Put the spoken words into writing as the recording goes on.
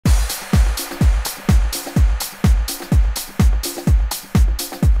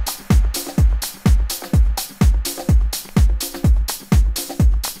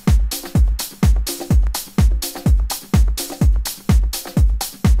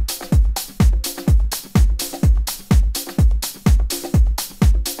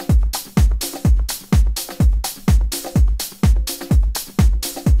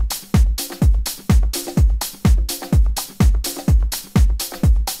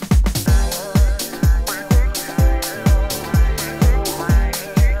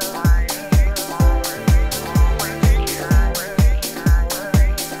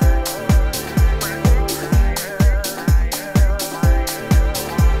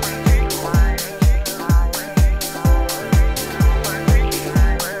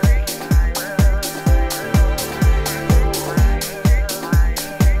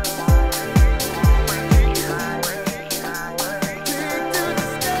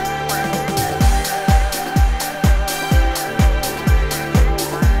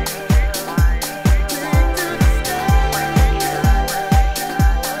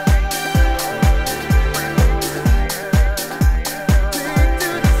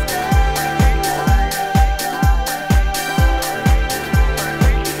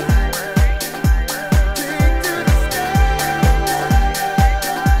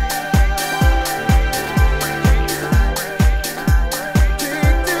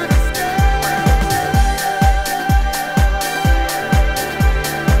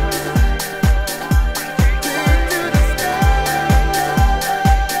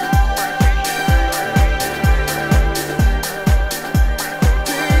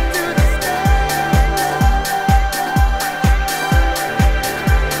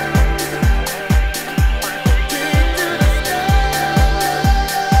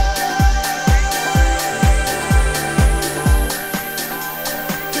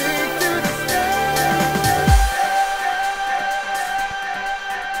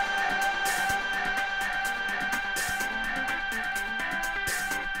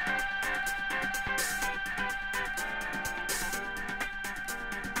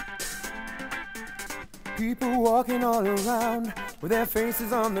People walking all around with their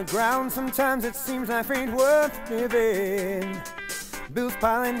faces on the ground. Sometimes it seems life ain't worth living. Bills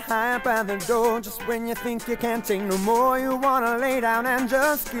piling high up at the door. Just when you think you can't take no more, you wanna lay down and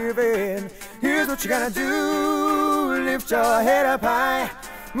just give in. Here's what you gotta do. Lift your head up high.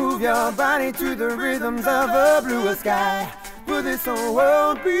 Move your body to the rhythms of a bluer sky. Put this whole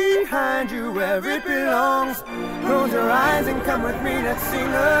world behind you where it belongs. Close your eyes and come with me, let's sing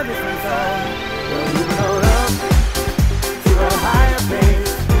a different song. We're moving on up to a higher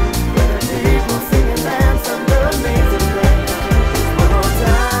place, where the people sing and dance under amazing grace. One more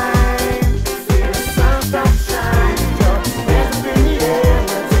time, see the sun start to shine. Your hands up in the air,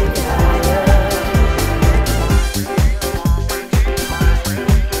 we'll take it higher.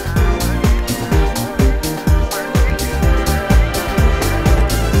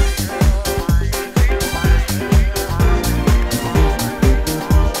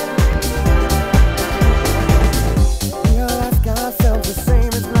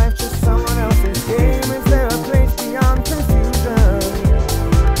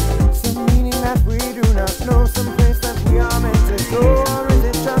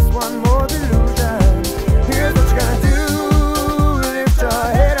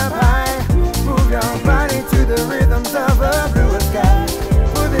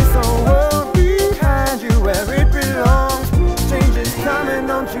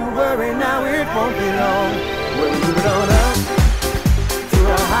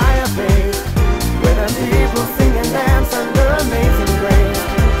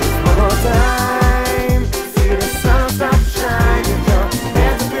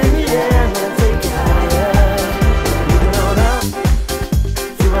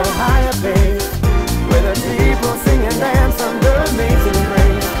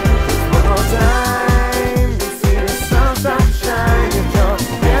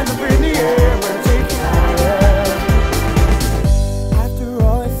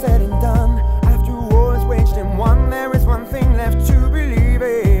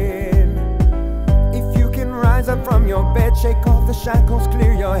 Shake off the shackles,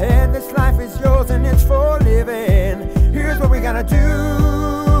 clear your head. This life is yours and it's for living. Here's what we gotta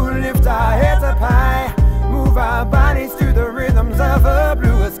do. Lift our heads up high. Move our bodies to the rhythms of a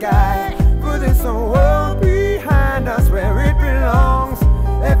bluer sky. Put this whole world behind us where it belongs.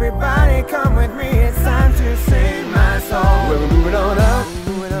 Everybody come with me, it's time to sing my song. We're moving on up,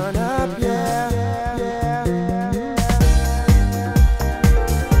 yeah.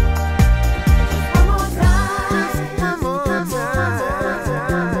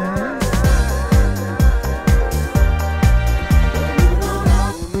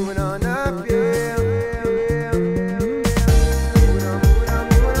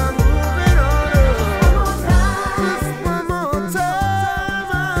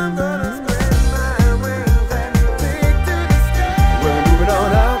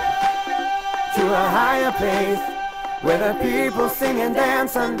 Where the people sing and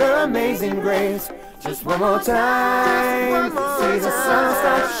dance under amazing grace. Just one more time, see the sun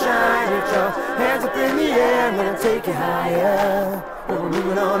start to shine. With your hands up in the air, I'm gonna take you higher. We're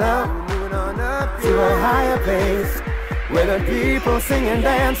moving on up to a higher place, where the people sing and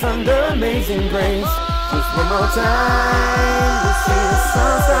dance under amazing grace. Just one more time, we'll see the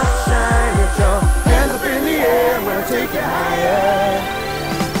sun